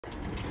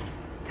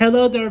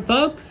Hello there,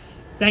 folks.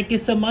 Thank you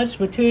so much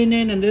for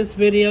tuning in this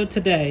video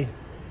today.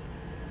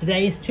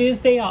 Today is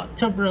Tuesday,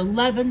 October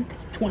 11th,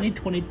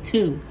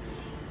 2022.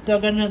 So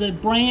I've got another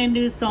brand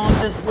new song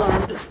just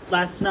learned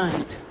last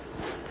night.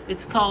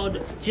 It's called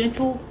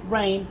Gentle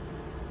Rain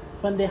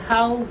from the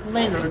Hal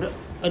Leonard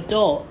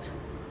Adult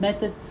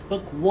Methods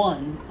Book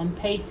 1 on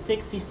page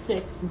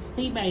 66 in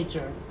C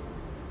major.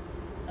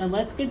 And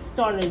let's get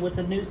started with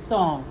the new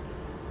song.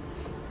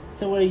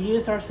 So we're going to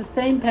use our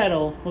sustain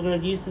pedal. We're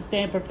going to use the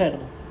stamper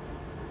pedal.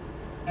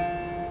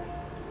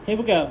 Here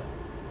we go.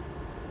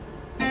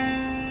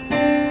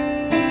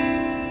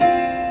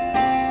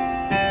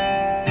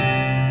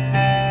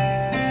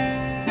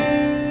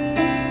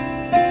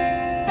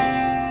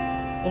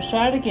 Let's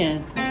try it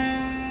again.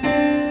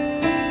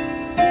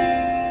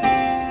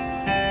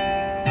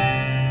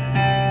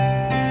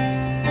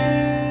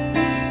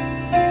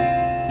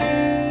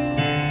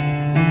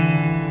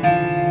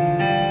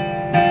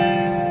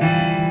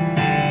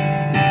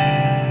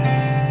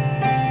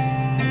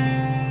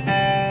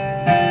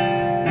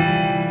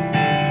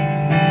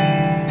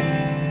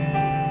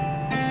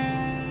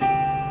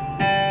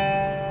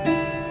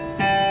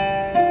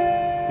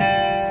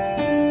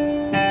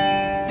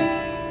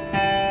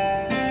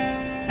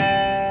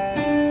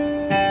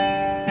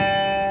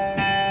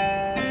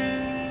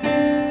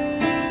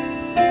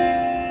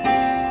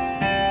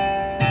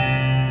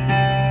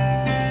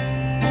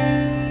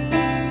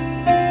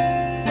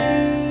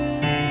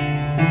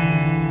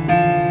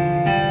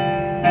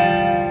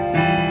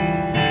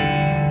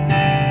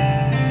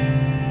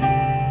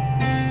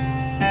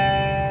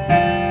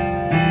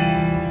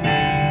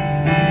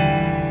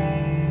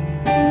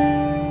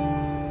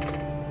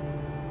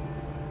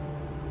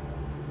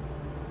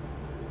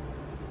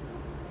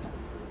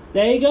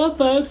 There you go,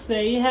 folks.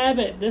 There you have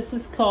it. This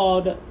is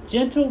called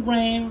Gentle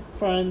Rain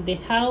from the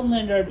Hal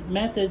Leonard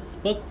Methods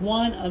Book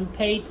 1 on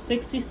page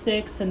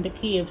 66 in the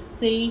key of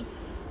C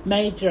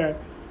major.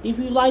 If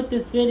you like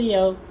this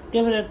video,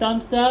 give it a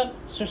thumbs up.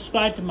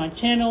 Subscribe to my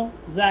channel,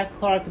 Zach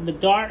Clark in the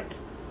Dark.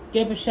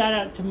 Give a shout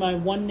out to my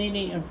One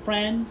Needing and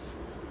friends,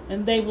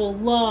 and they will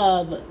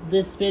love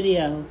this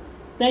video.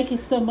 Thank you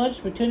so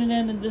much for tuning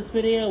in this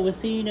video. We'll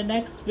see you in the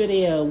next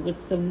video with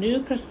some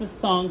new Christmas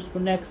songs for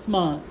next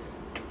month.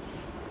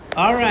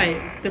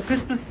 Alright, the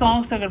Christmas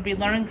songs I'm going to be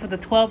learning for the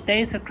 12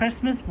 days of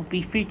Christmas will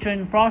be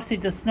featuring Frosty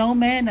the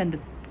Snowman and the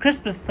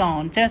Christmas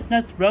song,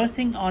 Chestnuts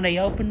Roasting on an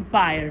Open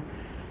Fire.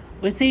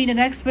 We'll see you in the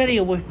next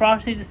video with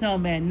Frosty the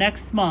Snowman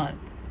next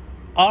month.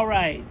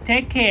 Alright,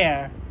 take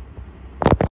care.